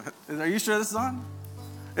Are you sure this is on?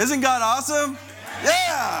 Isn't God awesome?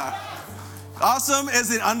 Yeah. Awesome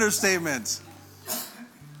is an understatement.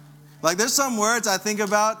 Like there's some words I think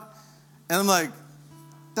about and I'm like,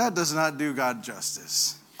 that does not do God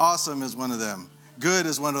justice. Awesome is one of them. Good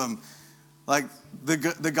is one of them. Like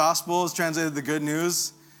the gospel is translated the good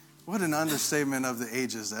news. What an understatement of the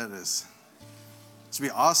ages that is. To be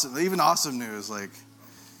awesome, even awesome news. Like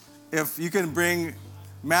if you can bring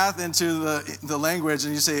math into the language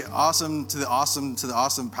and you say awesome to the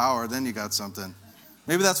awesome power, then you got something.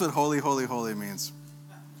 Maybe that's what holy, holy, holy means.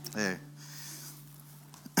 Hey.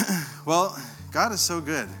 Well, God is so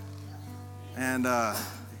good. And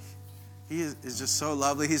he is just so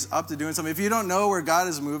lovely. He's up to doing something. If you don't know where God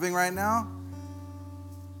is moving right now,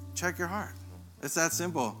 check your heart. It's that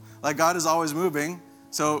simple. Like God is always moving.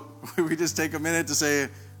 So we just take a minute to say, all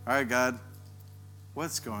right, God,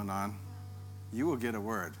 what's going on? You will get a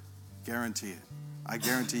word. Guarantee it. I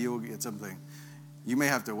guarantee you will get something. You may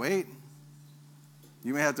have to wait.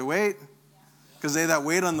 You may have to wait. Because they that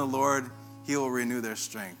wait on the Lord, he will renew their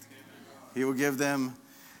strength. He will give them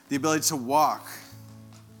the ability to walk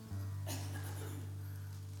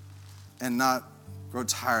and not grow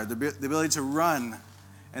tired. The ability to run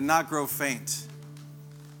and not grow faint.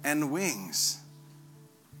 And wings.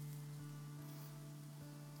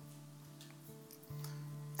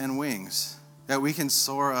 And wings. That we can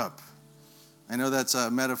soar up. I know that's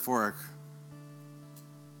metaphoric.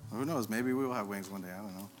 Who knows? Maybe we will have wings one day. I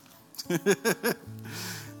don't know.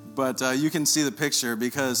 But you can see the picture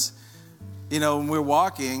because, when we're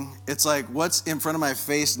walking, it's like, what's in front of my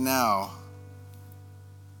face now?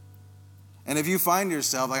 And if you find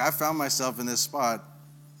yourself, like I found myself in this spot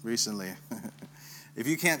recently. If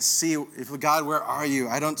you can't see, God, where are you?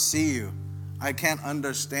 I don't see you. I can't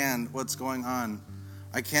understand what's going on.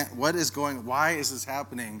 Why is this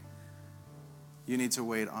happening? You need to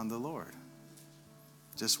wait on the Lord.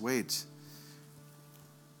 Just wait.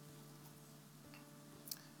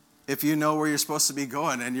 If you know where you're supposed to be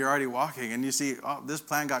going and you're already walking and you see, this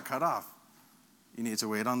plan got cut off, you need to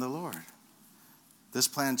wait on the Lord. This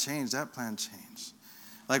plan changed, that plan changed.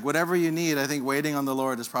 Like whatever you need, I think waiting on the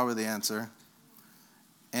Lord is probably the answer.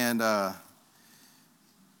 And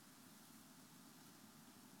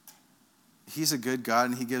he's a good God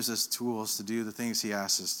and he gives us tools to do the things he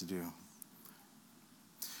asks us to do.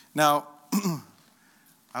 Now,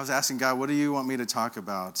 I was asking God, what do you want me to talk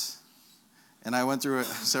about? And I went through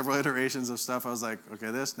several iterations of stuff. I was like,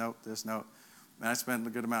 okay, this, nope. And I spent a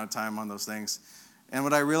good amount of time on those things. And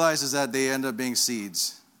what I realized is that they end up being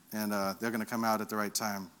seeds. And they're going to come out at the right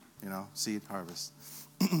time, seed harvest.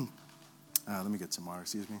 Let me get some water,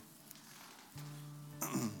 excuse me.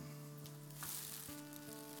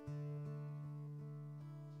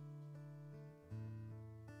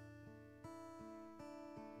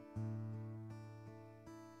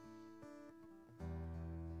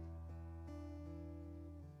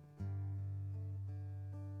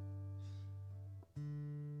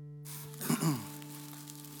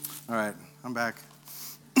 All right, I'm back.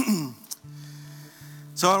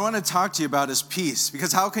 So I want to talk to you about his peace,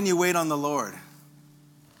 because how can you wait on the Lord?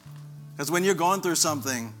 Because when you're going through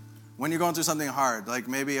something hard, like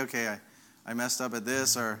maybe, okay, I messed up at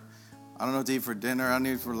this, or I don't know what to eat for dinner, I don't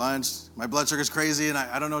eat for lunch, my blood sugar's crazy, and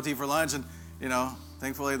I don't know what to eat for lunch, and,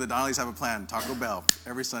 thankfully the Donnellys have a plan, Taco Bell,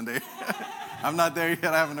 every Sunday. I'm not there yet,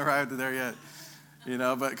 I haven't arrived there yet,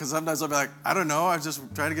 but because sometimes I'll be like, I don't know, I'm just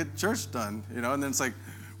trying to get church done, and then it's like,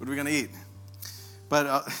 what are we going to eat? But,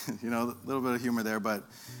 a little bit of humor there, but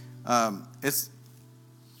it's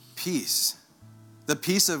peace. The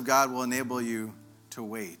peace of God will enable you to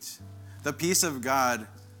wait. The peace of God,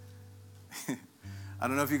 I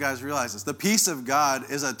don't know if you guys realize this, the peace of God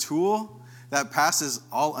is a tool that passes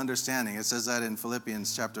all understanding. It says that in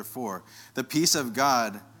Philippians chapter 4. The peace of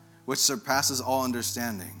God, which surpasses all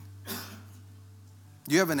understanding.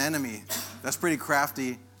 You have an enemy that's pretty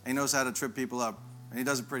crafty, and he knows how to trip people up, and he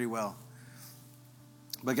does it pretty well.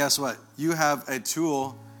 But guess what? You have a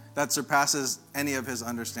tool that surpasses any of his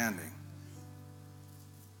understanding.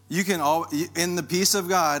 You can in the peace of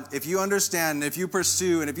God, if you understand, if you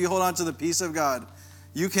pursue, and if you hold on to the peace of God,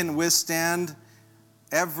 you can withstand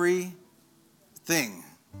everything.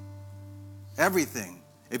 Everything.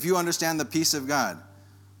 If you understand the peace of God.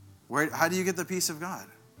 How do you get the peace of God?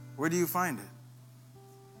 Where do you find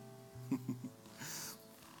it?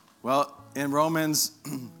 Well, in Romans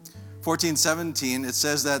 14:17, it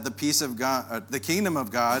says that the peace of God, the kingdom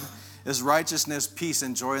of God, is righteousness, peace,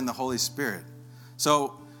 and joy in the Holy Spirit.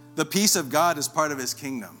 So the peace of God is part of his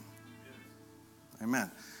kingdom.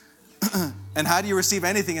 Amen. And how do you receive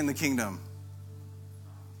anything in the kingdom?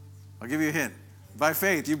 I'll give you a hint. By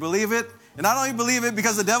faith. You believe it. And not only believe it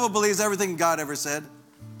because the devil believes everything God ever said,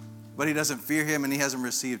 but he doesn't fear him and he hasn't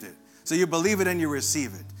received it. So you believe it and you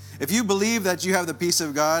receive it. If you believe that you have the peace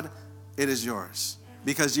of God, it is yours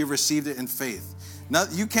because you've received it in faith. Now,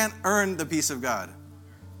 you can't earn the peace of God.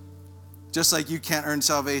 Just like you can't earn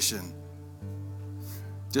salvation.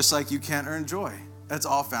 Just like you can't earn joy. That's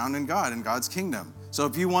all found in God, in God's kingdom. So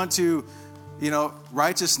if you want to,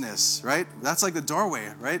 righteousness, right? That's like the doorway,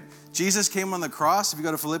 right? Jesus came on the cross. If you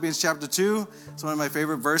go to Philippians chapter 2, it's one of my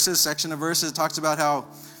favorite section of verses. It talks about how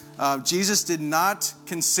Jesus did not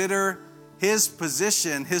consider his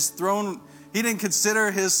position, his throne. He didn't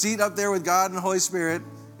consider his seat up there with God and the Holy Spirit,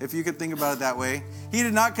 if you could think about it that way. He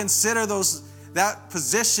did not consider that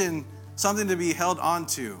position something to be held on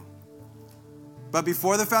to. But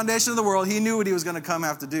before the foundation of the world, he knew what he was going to come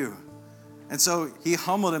have to do. And so he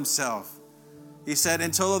humbled himself. He said,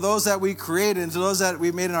 until those that we created, until those that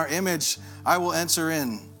we made in our image, I will enter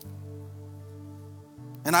in.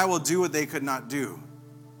 And I will do what they could not do.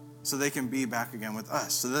 So they can be back again with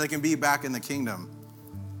us. So that they can be back in the kingdom.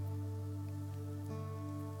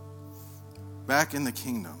 Back in the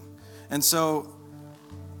kingdom. And so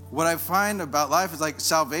what I find about life is like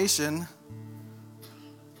salvation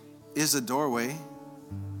is a doorway,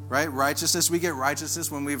 right? Righteousness, we get righteousness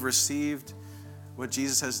when we've received what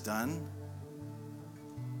Jesus has done.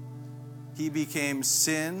 He became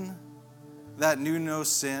sin that knew no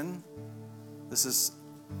sin. This is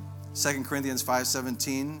 2 Corinthians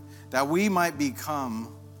 5:17, that we might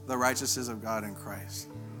become the righteousness of God in Christ.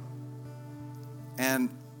 And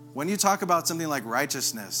when you talk about something like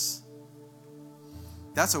righteousness,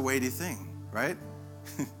 that's a weighty thing, right?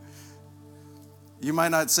 You might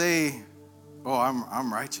not say, oh,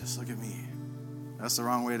 I'm righteous, look at me. That's the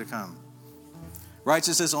wrong way to come.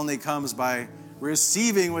 Righteousness only comes by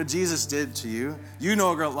receiving what Jesus did to you. You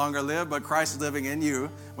no longer live, but Christ is living in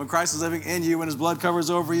you. When Christ is living in you, when his blood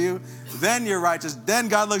covers over you, then you're righteous. Then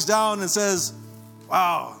God looks down and says,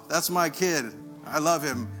 wow, that's my kid. I love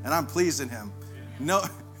him, and I'm pleased in him. No,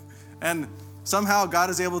 and somehow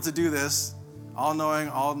God is able to do this.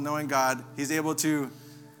 All-knowing God, he's able to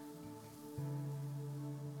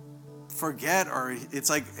forget, or it's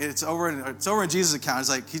like it's over in Jesus' account. It's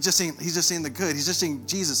like he's just seeing the good. He's just seeing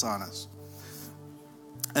Jesus on us.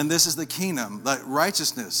 And this is the kingdom, like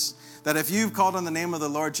righteousness. That if you've called on the name of the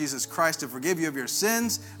Lord Jesus Christ to forgive you of your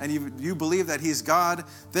sins, and you believe that he's God,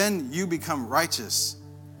 then you become righteous.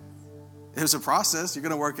 It's a process. You're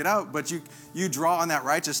going to work it out, but you draw on that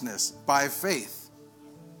righteousness by faith.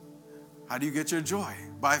 How do you get your joy?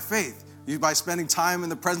 By faith. By spending time in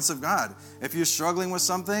the presence of God. If you're struggling with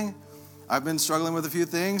something, I've been struggling with a few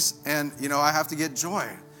things, and I have to get joy.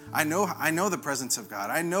 I know the presence of God.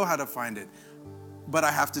 I know how to find it, but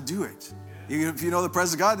I have to do it. Even if you know the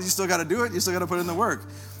presence of God, you still got to do it. You still got to put in the work.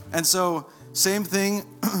 And so, same thing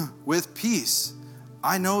with peace.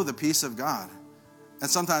 I know the peace of God, and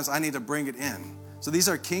sometimes I need to bring it in. So these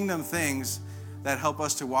are kingdom things that help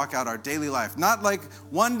us to walk out our daily life. Not like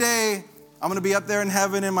one day I'm going to be up there in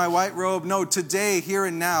heaven in my white robe. No, today, here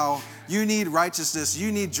and now, you need righteousness,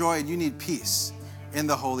 you need joy, and you need peace in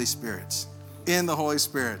the Holy Spirit. In the Holy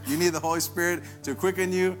Spirit. You need the Holy Spirit to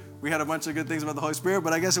quicken you. We had a bunch of good things about the Holy Spirit,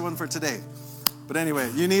 but I guess it wasn't for today. But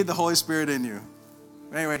anyway, you need the Holy Spirit in you.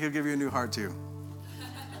 Anyway, he'll give you a new heart too.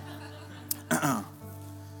 All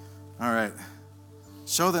right.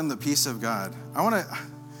 Show them the peace of God.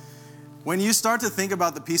 When you start to think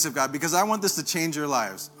about the peace of God, because I want this to change your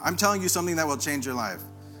lives. I'm telling you something that will change your life.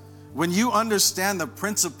 When you understand the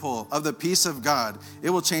principle of the peace of God,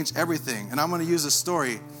 it will change everything. And I'm going to use a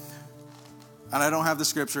story. And I don't have the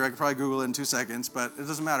scripture. I could probably Google it in 2 seconds, but it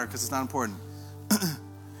doesn't matter because it's not important.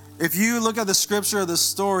 If you look at the scripture of the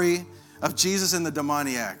story of Jesus and the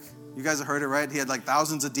demoniac, you guys have heard it, right? He had like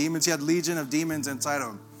thousands of demons. He had legion of demons inside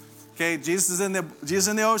of him. Okay, Jesus is in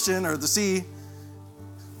the ocean or the sea.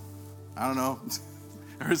 I don't know.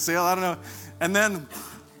 Or sail, I don't know. And then,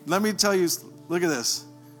 let me tell you, look at this.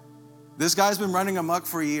 This guy's been running amok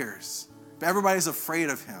for years. Everybody's afraid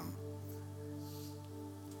of him.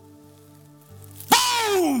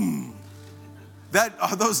 Boom!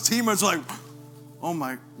 Those demons were like, oh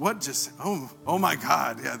my, what just, oh my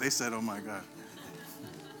God. Yeah, they said, oh my God.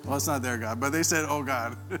 Well, it's not their God, but they said, oh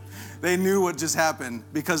God. They knew what just happened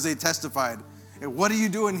because they testified. What are you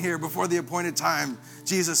doing here before the appointed time?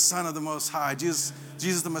 Jesus, Son of the Most High. Jesus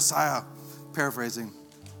the Messiah. Paraphrasing.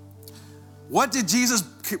 What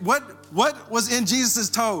was in Jesus'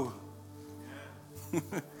 toe?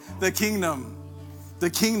 The kingdom. The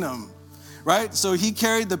kingdom. Right? So he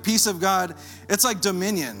carried the peace of God. It's like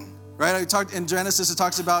dominion. Right? In Genesis, it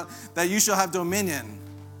talks about that you shall have dominion.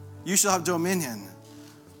 You shall have dominion.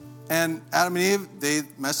 And Adam and Eve, they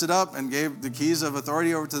messed it up and gave the keys of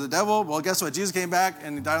authority over to the devil. Well, guess what? Jesus came back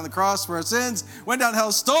and he died on the cross for our sins, went down to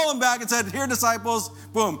hell, stole them back and said, here, disciples,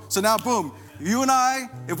 boom. So now, boom, you and I,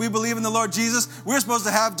 if we believe in the Lord Jesus, we're supposed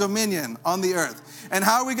to have dominion on the earth. And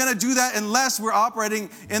how are we going to do that unless we're operating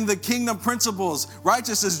in the kingdom principles,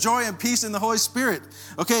 righteousness, joy, and peace in the Holy Spirit?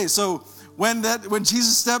 Okay, so when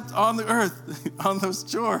Jesus stepped on the earth, on the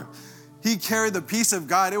shore, he carried the peace of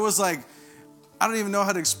God. It was like, I don't even know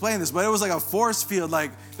how to explain this, but it was like a force field. Like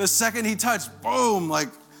the second he touched, boom, like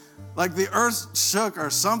the earth shook or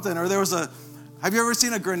something. Or there was have you ever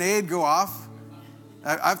seen a grenade go off?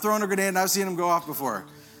 I've thrown a grenade and I've seen them go off before.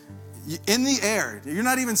 In the air, you're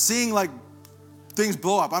not even seeing like things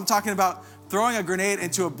blow up. I'm talking about throwing a grenade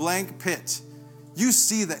into a blank pit. You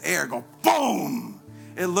see the air go boom.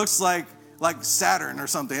 It looks like Saturn or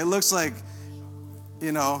something. It looks like,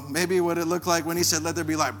 maybe what it looked like when he said, let there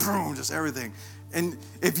be light, boom, just everything. And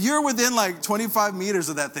if you're within like 25 meters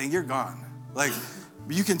of that thing, you're gone. Like,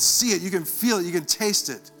 you can see it, you can feel it, you can taste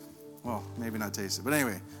it. Well, maybe not taste it, but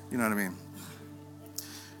anyway, you know what I mean.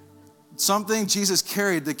 Something Jesus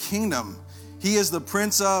carried, the kingdom. He is the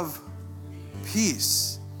Prince of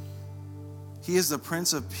Peace. He is the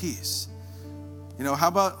Prince of Peace. How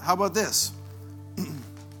about this?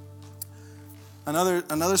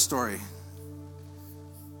 Another story.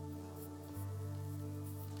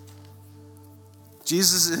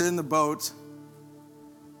 Jesus is in the boat,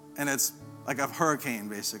 and it's like a hurricane,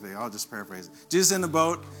 basically. I'll just paraphrase it. Jesus is in the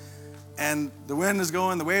boat, and the wind is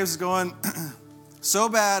going, the waves is going so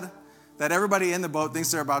bad that everybody in the boat thinks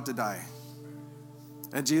they're about to die.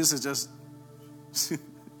 And Jesus is just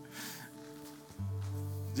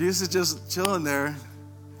chilling there.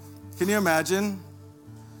 Can you imagine?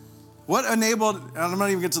 What enabled, and I'm not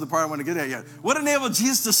even getting to the part I want to get at yet. What enabled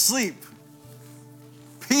Jesus to sleep?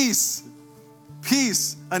 Peace.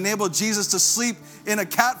 Peace enabled Jesus to sleep in a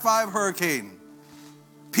Cat 5 hurricane.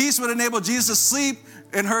 Peace would enable Jesus to sleep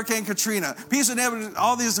in Hurricane Katrina. Peace would enable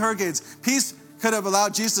all these hurricanes. Peace could have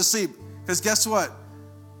allowed Jesus to sleep. Because guess what?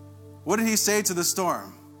 What did he say to the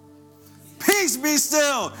storm? Peace, be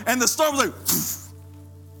still. And the storm was like, poof.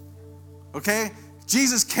 Okay?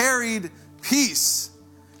 Jesus carried peace.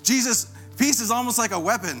 Peace is almost like a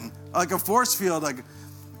weapon, like a force field. Like,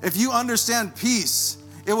 if you understand peace,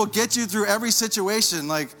 it will get you through every situation.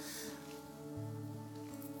 Like,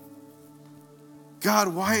 God,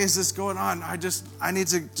 why is this going on? I need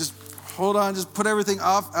to just hold on, just put everything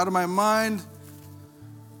off out of my mind.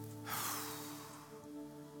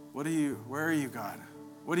 Where are you, God?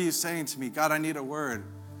 What are you saying to me? God, I need a word.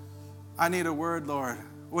 I need a word, Lord.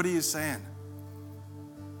 What are you saying?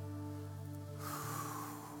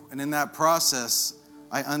 And in that process,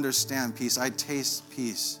 I understand peace. I taste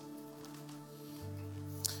peace.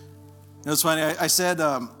 It's funny, I said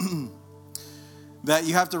that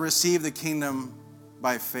you have to receive the kingdom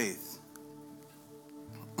by faith.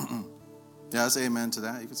 Yeah, say amen to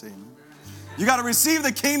that. You can say amen. You got to receive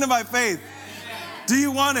the kingdom by faith. Do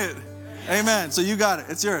you want it? Amen. So you got it.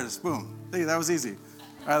 It's yours. Boom. Hey, that was easy.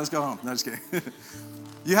 All right, let's go home. No, just kidding.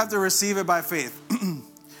 You have to receive it by faith.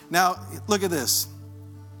 Now, look at this.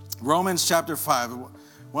 Romans chapter 5.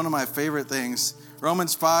 One of my favorite things.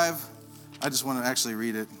 Romans 5. I just want to actually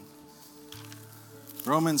read it.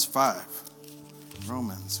 Romans 5.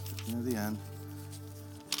 Romans, near the end.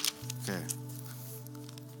 Okay.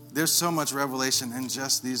 There's so much revelation in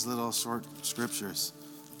just these little short scriptures.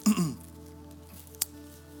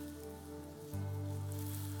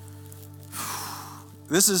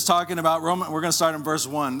 This is talking about we're going to start in verse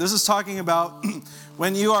 1. This is talking about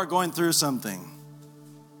when you are going through something.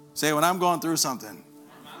 Say, when I'm going through something.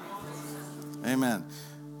 Amen.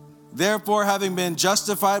 Therefore, having been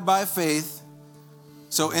justified by faith,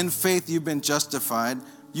 so in faith you've been justified,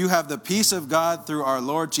 you have the peace of God through our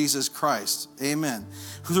Lord Jesus Christ. Amen.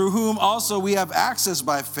 Through whom also we have access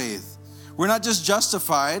by faith. We're not just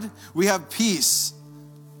justified, we have peace.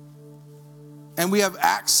 And we have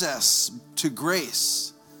access to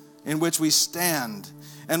grace in which we stand.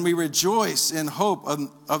 And we rejoice in hope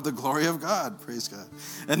of the glory of God. Praise God.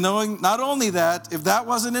 And knowing not only that, if that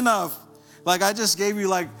wasn't enough, like I just gave you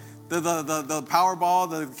like the Powerball,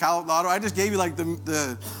 the Cal Lotto. I just gave you like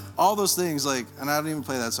the all those things, like, and I don't even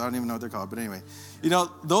play that, so I don't even know what they're called. But anyway,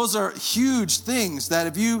 those are huge things that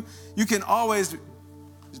if you can always,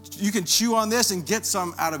 you can chew on this and get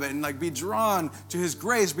some out of it and like be drawn to his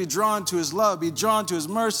grace, be drawn to his love, be drawn to his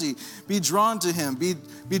mercy, be drawn to him, be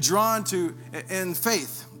drawn to in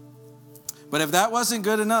faith. But if that wasn't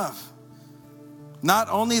good enough, not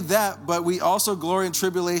only that, but we also glory in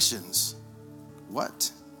tribulations.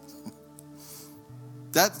 What?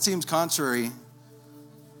 That seems contrary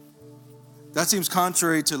That seems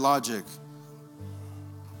contrary to logic.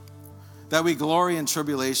 That we glory in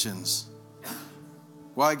tribulations.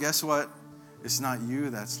 Why? Guess what? It's not you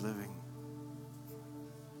that's living.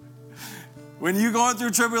 When you're going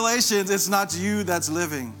through tribulations, it's not you that's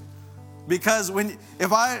living. Because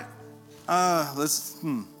if I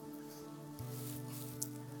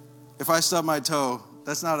stub my toe,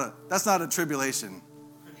 that's not a tribulation.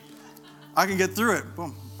 I can get through it.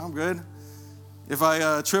 Boom, I'm good. If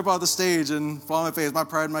I trip off the stage and fall on my face, my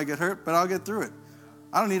pride might get hurt, but I'll get through it.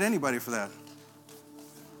 I don't need anybody for that.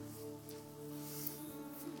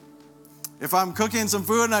 If I'm cooking some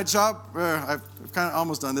food and I chop, I've kind of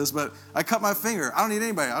almost done this, but I cut my finger. I don't need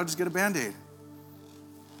anybody. I'll just get a Band-Aid.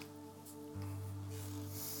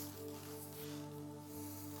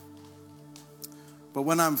 But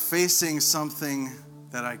when I'm facing something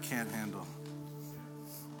that I can't handle,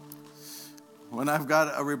 when I've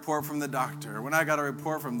got a report from the doctor, when I got a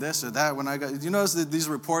report from this or that, you notice that these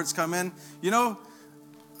reports come in?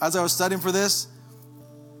 As I was studying for this,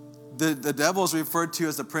 the devil is referred to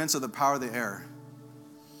as the prince of the power of the air.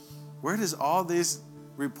 Where does all these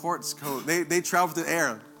reports go? They travel through the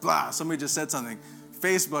air. Blah, somebody just said something.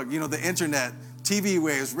 Facebook, the internet, TV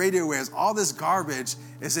waves, radio waves, all this garbage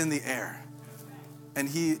is in the air. And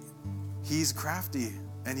he's crafty,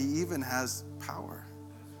 and he even has power.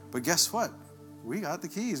 But guess what? We got the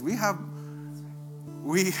keys. We have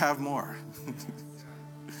more.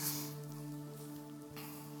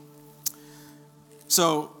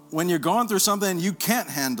 So when you're going through something you can't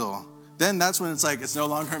handle, then that's when it's like, it's no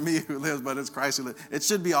longer me who lives, but it's Christ who lives. It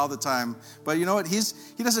should be all the time. But you know what? He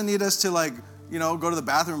doesn't need us to go to the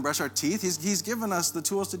bathroom and brush our teeth. He's given us the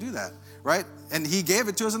tools to do that, right? And he gave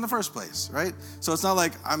it to us in the first place, right? So it's not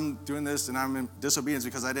like I'm doing this and I'm in disobedience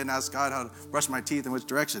because I didn't ask God how to brush my teeth in which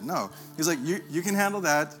direction. No. He's like, you can handle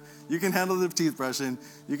that. You can handle the teeth brushing.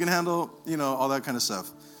 You can handle, all that kind of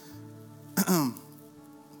stuff.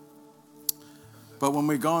 But when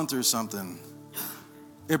we're going through something,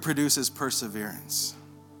 it produces perseverance.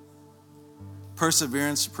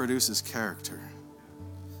 Perseverance produces character.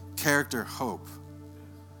 Character, hope.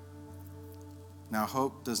 Now,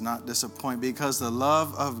 hope does not disappoint because the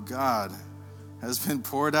love of God has been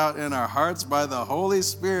poured out in our hearts by the Holy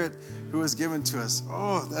Spirit who is given to us.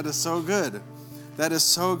 Oh, that is so good. That is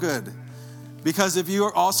so good. Because if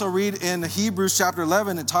you also read in Hebrews chapter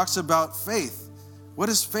 11, it talks about faith. What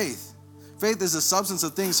is faith? Faith is the substance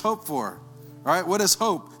of things hoped for. All right, what is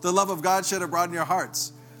hope? The love of God shed abroad in your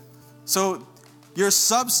hearts. So your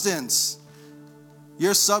substance,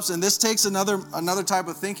 this takes another type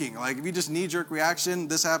of thinking. Like if you just knee-jerk reaction,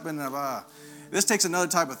 this happened, this takes another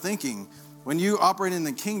type of thinking. When you operate in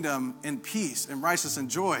the kingdom in peace and righteousness and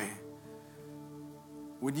joy,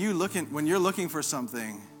 when you're looking for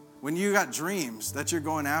something, when you got dreams that you're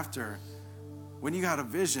going after, when you got a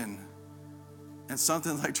vision, and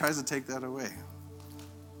something tries to take that away.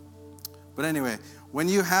 But anyway, when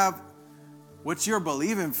you have what you're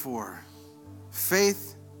believing for,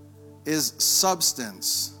 faith is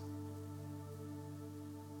substance.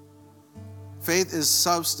 Faith is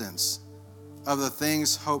substance of the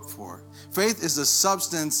things hoped for. Faith is the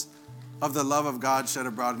substance of the love of God shed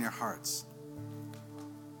abroad in your hearts.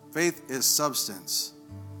 Faith is substance.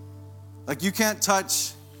 Like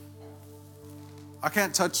I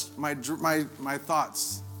can't touch my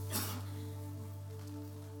thoughts.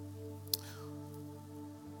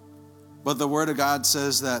 But the Word of God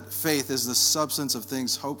says that faith is the substance of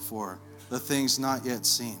things hoped for, the things not yet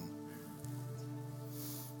seen.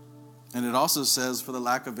 And it also says, for the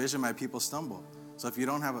lack of vision, my people stumble. So if you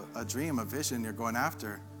don't have a dream, a vision you're going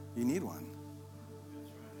after, you need one.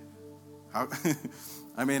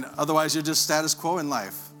 Otherwise you're just status quo in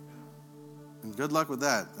life. And good luck with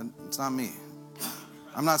that. It's not me.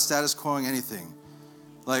 I'm not status quoing anything.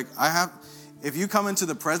 If you come into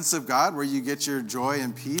the presence of God where you get your joy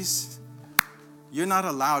and peace, you're not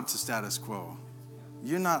allowed to status quo.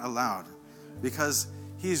 You're not allowed because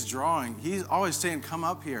he's always saying, come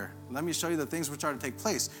up here. Let me show you the things which are to take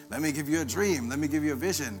place. Let me give you a dream. Let me give you a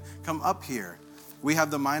vision. Come up here. We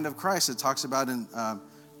have the mind of Christ. It talks about in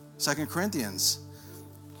 2 Corinthians.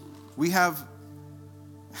 We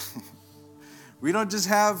don't just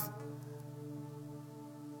have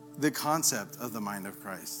the concept of the mind of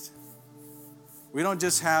Christ. We don't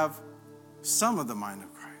just have some of the mind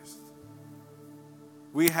of Christ.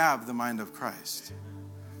 We have the mind of Christ.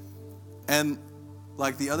 And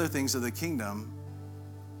like the other things of the kingdom,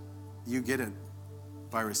 you get it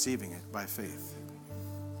by receiving it by faith.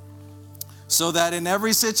 So that in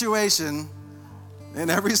every situation,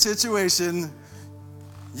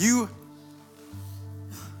 you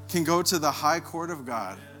can go to the high court of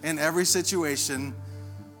God in every situation,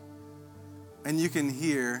 and you can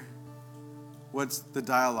hear what's the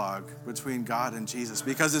dialogue between God and Jesus.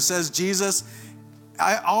 Because it says Jesus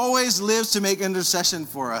always lives to make intercession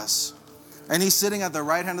for us. And he's sitting at the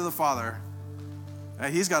right hand of the Father.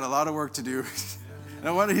 And he's got a lot of work to do.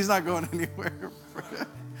 No wonder he's not going anywhere.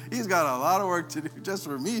 He's got a lot of work to do just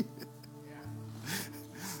for me.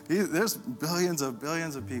 There's billions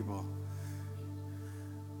of people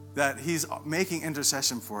that he's making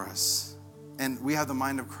intercession for us. And we have the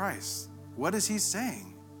mind of Christ. What is he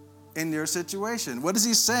saying in your situation? What is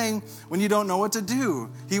he saying when you don't know what to do?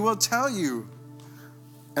 He will tell you.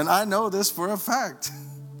 And I know this for a fact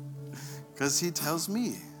because he tells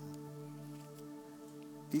me.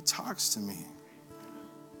 He talks to me.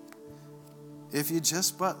 If you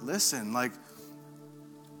just but listen, like,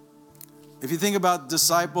 if you think about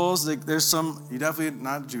disciples, like there's some, you definitely,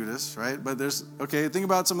 not Judas, right? But think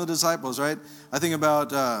about some of the disciples, right? I think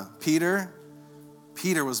about Peter.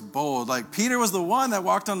 Peter was bold. Like, Peter was the one that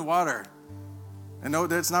walked on water. And no,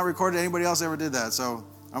 it's not recorded anybody else ever did that. So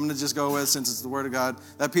I'm going to just go with, since it's the word of God,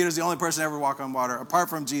 that Peter's the only person to ever walk on water, apart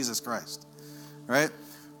from Jesus Christ, right?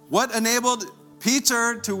 What enabled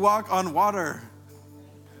Peter to walk on water?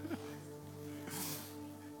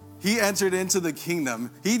 He entered into the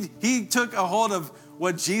kingdom. He took a hold of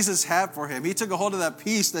what Jesus had for him. He took a hold of that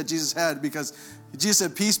peace that Jesus had, because Jesus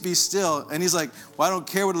said, peace be still. And he's like, well, I don't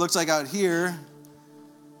care what it looks like out here.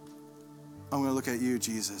 I'm going to look at you,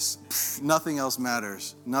 Jesus. Nothing else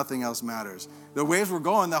matters. Nothing else matters. The waves were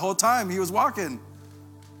going the whole time he was walking.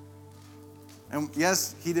 And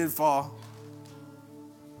yes, he did fall.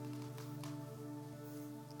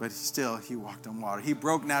 But still, he walked on water. He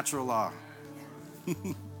broke natural law.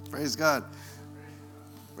 Praise God.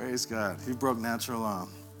 Praise God. He broke natural law.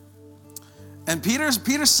 And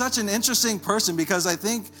Peter's such an interesting person, because I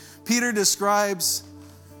think Peter describes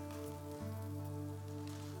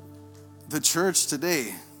the church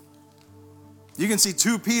today. You can see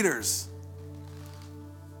two Peters.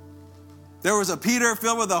 There was a Peter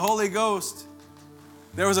filled with the Holy Ghost.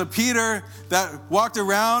 There was a Peter that walked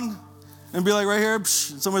around and be like, right here,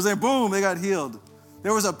 someone's there, boom, they got healed.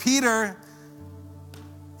 There was a Peter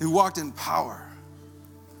who walked in power.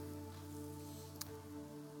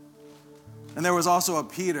 And there was also a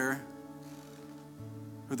Peter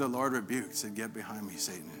who the Lord rebuked, said, get behind me,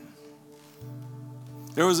 Satan.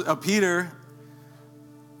 There was a Peter,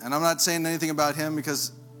 and I'm not saying anything about him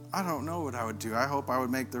because I don't know what I would do. I hope I would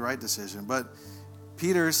make the right decision. But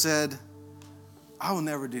Peter said, I will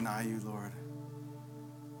never deny you, Lord.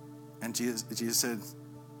 And Jesus said,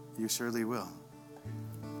 you surely will.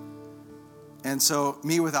 And so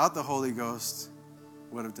me without the Holy Ghost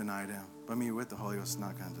would have denied him. But me with the Holy Ghost is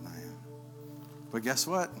not going to deny him. But guess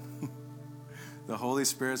what? The Holy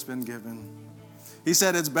Spirit's been given. He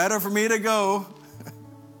said, it's better for me to go.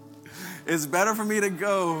 It's better for me to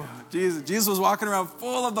go. Jesus was walking around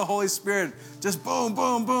full of the Holy Spirit. Just boom,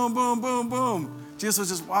 boom, boom, boom, boom, boom. Jesus was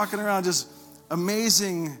just walking around, just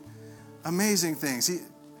amazing, amazing things.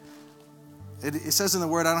 It says in the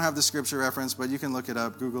Word, I don't have the scripture reference, but you can look it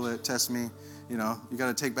up, Google it, test me. You know, you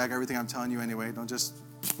got to take back everything I'm telling you anyway. Don't just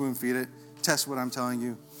spoon feed it. Test what I'm telling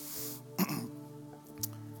you.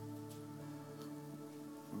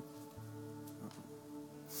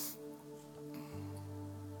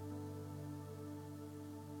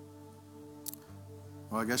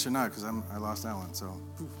 Well, I guess you're not, because I lost that one, so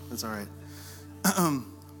that's all right.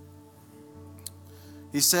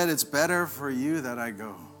 He said, it's better for you that I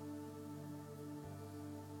go,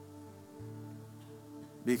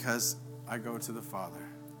 because I go to the Father.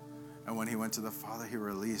 And when he went to the Father, he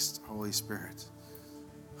released Holy Spirit.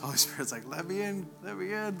 Holy Spirit's like, let me in, let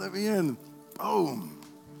me in, let me in. Boom.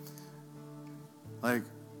 Like,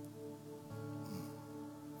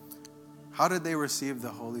 how did they receive the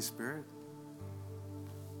Holy Spirit?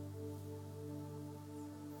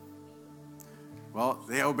 Well,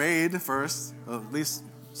 they obeyed first. Well, at least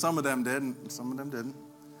some of them did, and some of them didn't.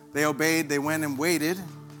 They obeyed, they went and waited,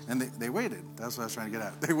 and they waited. That's what I was trying to get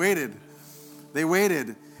at. They waited. They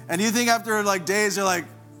waited. And you think after like days, you're like,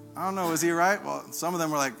 I don't know, was he right? Well, some of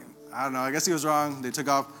them were like, I don't know, I guess he was wrong. They took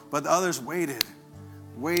off. But the others waited.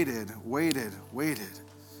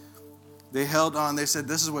 They held on. They said,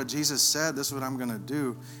 this is what Jesus said. This is what I'm going to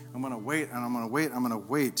do. I'm going to wait, and I'm going to wait. I'm going to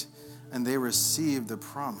wait. And they received the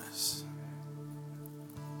promise.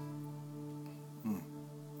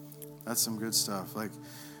 That's some good stuff. Like,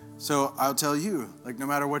 so I'll tell you, like, no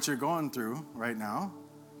matter what you're going through right now,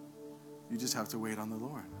 you just have to wait on the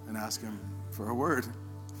Lord and ask him for a word.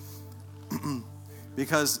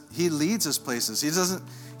 Because he leads us places.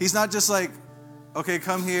 He's not just like, okay,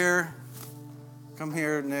 come here, come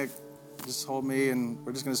here, Nick. Just hold me, and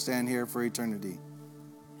we're just going to stand here for eternity.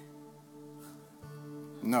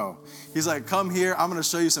 No. He's like, come here. I'm going to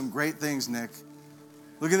show you some great things, Nick.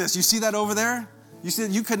 Look at this. You see that over there? You see,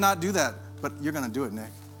 you could not do that, but you're going to do it,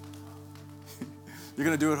 Nick. You're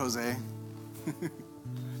going to do it, Jose.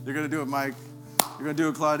 You're going to do it, Mike. You're going to do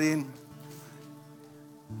it, Claudine.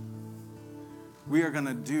 We are going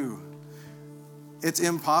to do. It's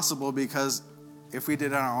impossible because if we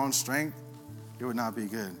did it on our own strength, it would not be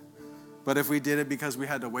good. But if we did it because we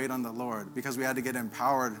had to wait on the Lord, because we had to get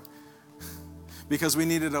empowered, because we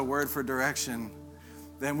needed a word for direction,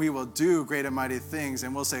 then we will do great and mighty things,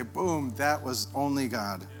 and we'll say, boom, that was only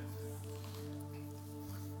God.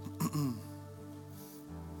 All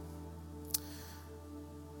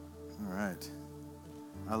right.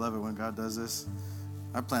 I love it when God does this.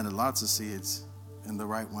 I planted lots of seeds, and the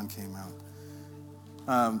right one came out.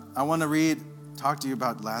 I want to talk to you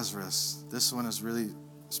about Lazarus. This one has really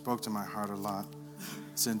spoke to my heart a lot.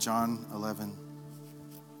 It's in John 11.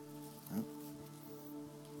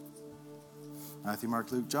 Matthew,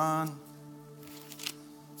 Mark, Luke, John.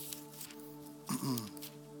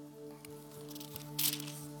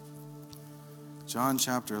 John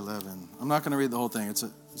chapter 11. I'm not going to read the whole thing. It's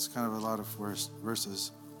kind of a lot of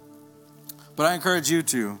verses. But I encourage you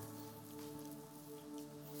to.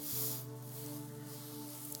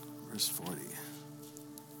 Verse 40.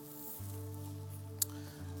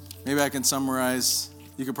 Maybe I can summarize.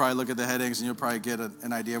 You could probably look at the headings and you'll probably get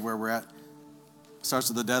an idea of where we're at. It starts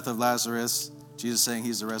with the death of Lazarus. Jesus saying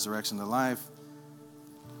he's the resurrection to life.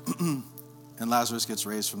 And Lazarus gets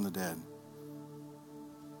raised from the dead.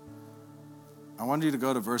 I want you to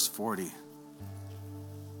go to verse 40.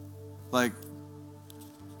 Like,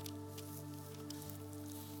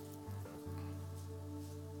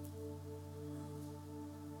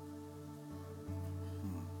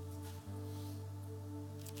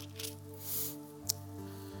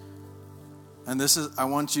 and this is, I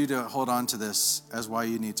want you to hold on to this as why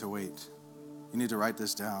you need to wait. You need to write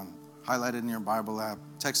this down. Highlight it in your Bible app.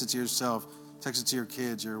 Text it to yourself. Text it to your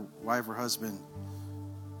kids, your wife or husband.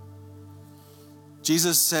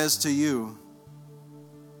 Jesus says to you,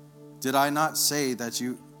 did I not say that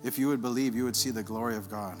if you would believe, you would see the glory of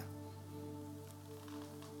God?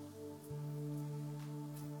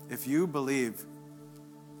 If you believe,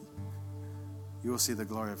 you will see the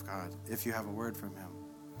glory of God if you have a word from him.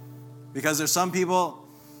 Because there's some people,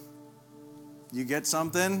 you get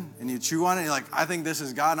something and you chew on it, and you're like, I think this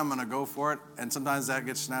is God, I'm going to go for it. And sometimes that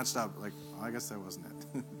gets snatched up. Like, well, I guess that wasn't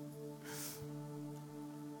it.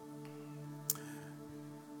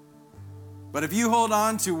 But if you hold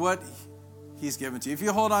on to what he's given to you, if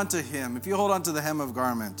you hold on to him, if you hold on to the hem of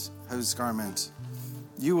his garment,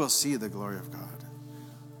 you will see the glory of God.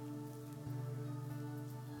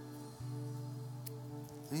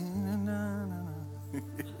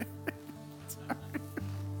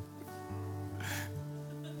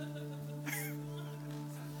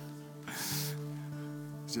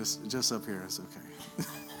 Just up here, it's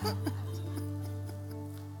okay.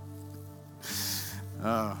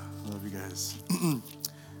 Oh, love you guys.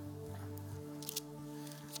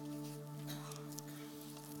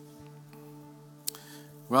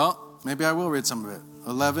 Well, maybe I will read some of it.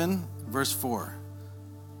 11, verse 4.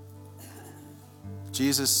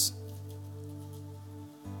 Jesus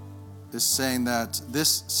is saying that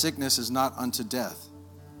this sickness is not unto death,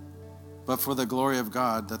 but for the glory of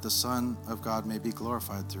God, that the Son of God may be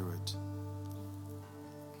glorified through it.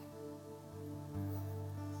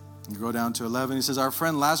 You go down to 11, he says, our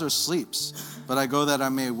friend Lazarus sleeps, but I go that I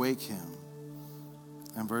may wake him.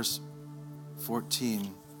 And verse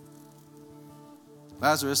 14,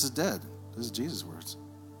 Lazarus is dead. This is Jesus' words.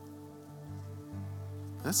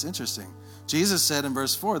 That's interesting. Jesus said in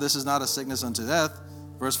verse 4, this is not a sickness unto death.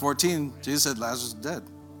 Verse 14, Jesus said Lazarus is dead.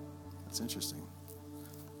 That's interesting.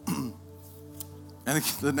 And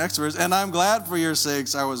the next verse, and I'm glad for your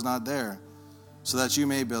sakes I was not there, so that you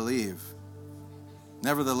may believe.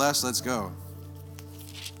 Nevertheless, let's go.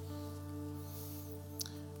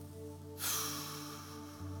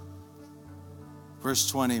 Verse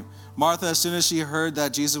 20, Martha, as soon as she heard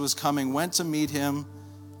that Jesus was coming, went to meet him,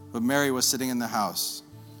 but Mary was sitting in the house.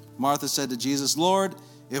 Martha said to Jesus, Lord,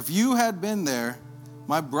 if you had been there,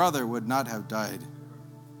 my brother would not have died.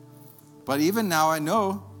 But even now I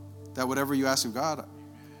know that whatever you ask of God,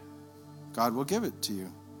 God will give it to you.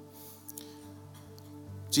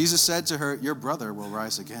 Jesus said to her, your brother will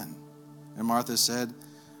rise again. And Martha said,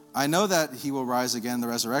 I know that he will rise again, the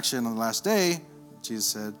resurrection on the last day. Jesus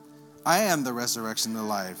said, I am the resurrection and the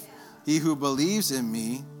life. He who believes in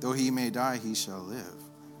me, though he may die, he shall live.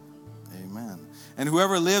 Amen. And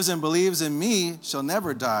whoever lives and believes in me shall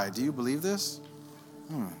never die. Do you believe this?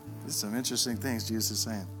 These are some interesting things Jesus is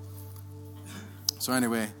saying. So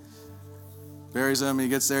anyway, buries them. He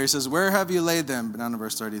gets there. He says, where have you laid them? Down to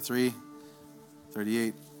verse 33,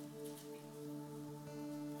 38.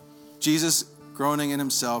 Jesus, groaning in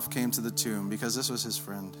himself, came to the tomb because this was his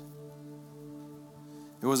friend.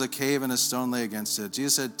 It was a cave and a stone lay against it.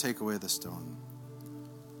 Jesus said, take away the stone.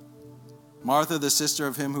 Martha, the sister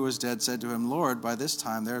of him who was dead, said to him, Lord, by this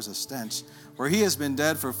time there is a stench, for he has been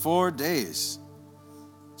dead for 4 days.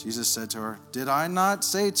 Jesus said to her, did I not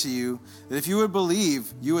say to you that if you would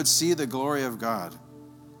believe, you would see the glory of God?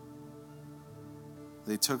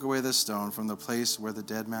 They took away the stone from the place where the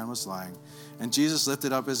dead man was lying. And Jesus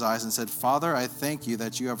lifted up his eyes and said, Father, I thank you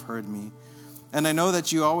that you have heard me, and I know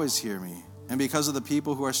that you always hear me. And because of the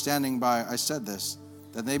people who are standing by, I said this,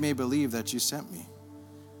 that they may believe that you sent me.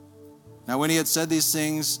 Now when he had said these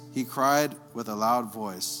things, he cried with a loud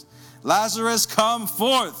voice, Lazarus, come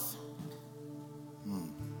forth!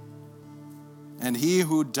 And he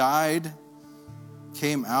who died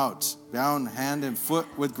came out, bound hand and foot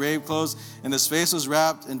with grave clothes, and his face was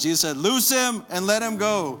wrapped. And Jesus said, loose him and let him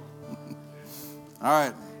go. All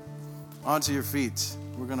right, onto your feet.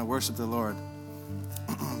 We're going to worship the Lord.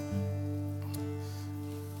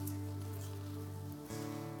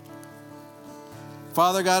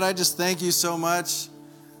 Father God, I just thank you so much.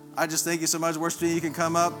 I just thank you so much. Worship team, you can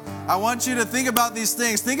come up. I want you to think about these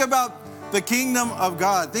things. Think about the kingdom of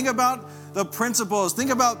God. Think about the principles. Think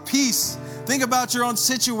about peace. Think about your own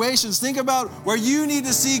situations. Think about where you need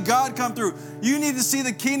to see God come through. You need to see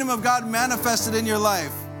the kingdom of God manifested in your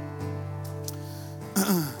life.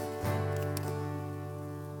 I'm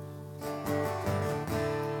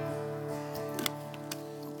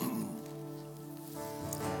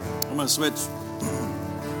going to switch.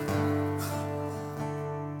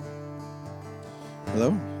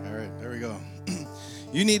 Hello? All right, there we go.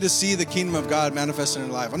 You need to see the kingdom of God manifested in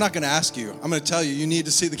your life. I'm not going to ask you. I'm going to tell you, you need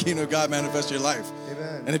to see the kingdom of God manifest in your life.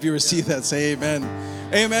 Amen. And if you receive that, say amen.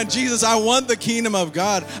 Amen. Jesus, I want the kingdom of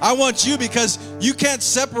God. I want you because you can't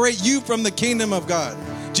separate you from the kingdom of God.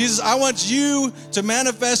 Jesus, I want you to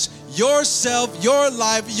manifest yourself, your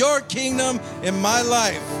life, your kingdom in my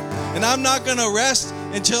life. And I'm not going to rest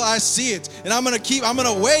until I see it. And I'm going to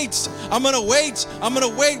wait. I'm going to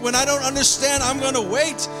wait. When I don't understand, I'm going to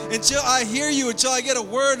wait until I hear you, until I get a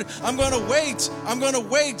word. I'm going to wait. I'm going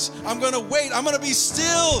to be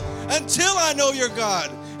still until I know you're God.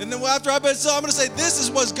 And then after I've been still, I'm going to say, this is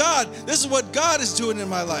what God is doing in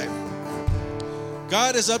my life.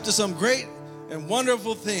 God is up to some great and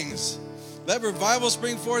wonderful things. Let revival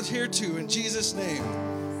spring forth here too, in Jesus' name.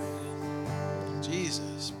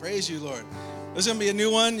 Jesus, praise you, Lord. There's going to be a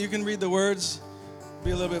new one. You can read the words.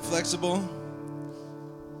 Be a little bit flexible.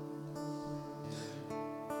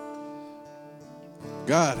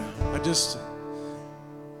 God, and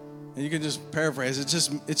you can just paraphrase. It's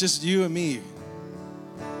just you and me.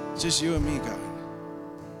 It's just you and me,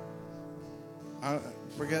 God.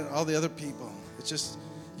 Forget all the other people. It's just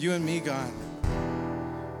you and me, God.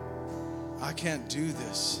 I can't do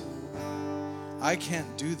this. I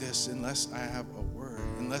can't do this unless I have a word,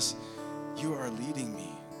 unless you are leading me.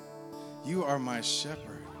 You are my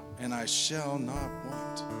shepherd, and I shall not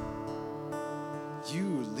want.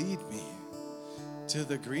 You lead me to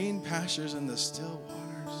the green pastures and the still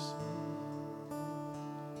waters.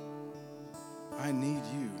 I need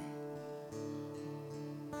you.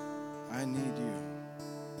 I need you.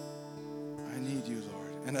 I need you,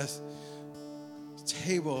 Lord. And a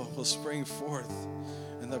table will spring forth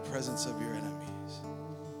in the presence of your enemies.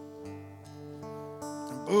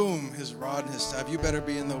 And boom, his rod and his staff. You better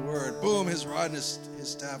be in the word. Boom, his rod and his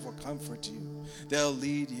staff will comfort you. They'll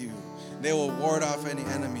lead you. They will ward off any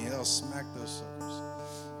enemy. They'll smack those suckers.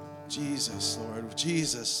 Jesus, Lord.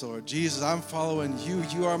 Jesus, Lord. Jesus, I'm following you.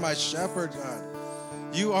 You are my shepherd, God.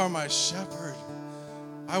 You are my shepherd.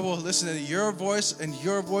 I will listen to your voice and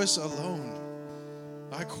your voice alone.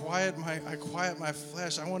 I quiet my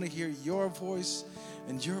flesh. I want to hear your voice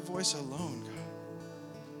and your voice alone, God.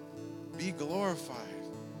 Be glorified.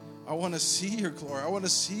 I want to see your glory. I want to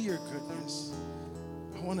see your goodness.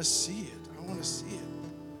 I want to see it. I want to see it.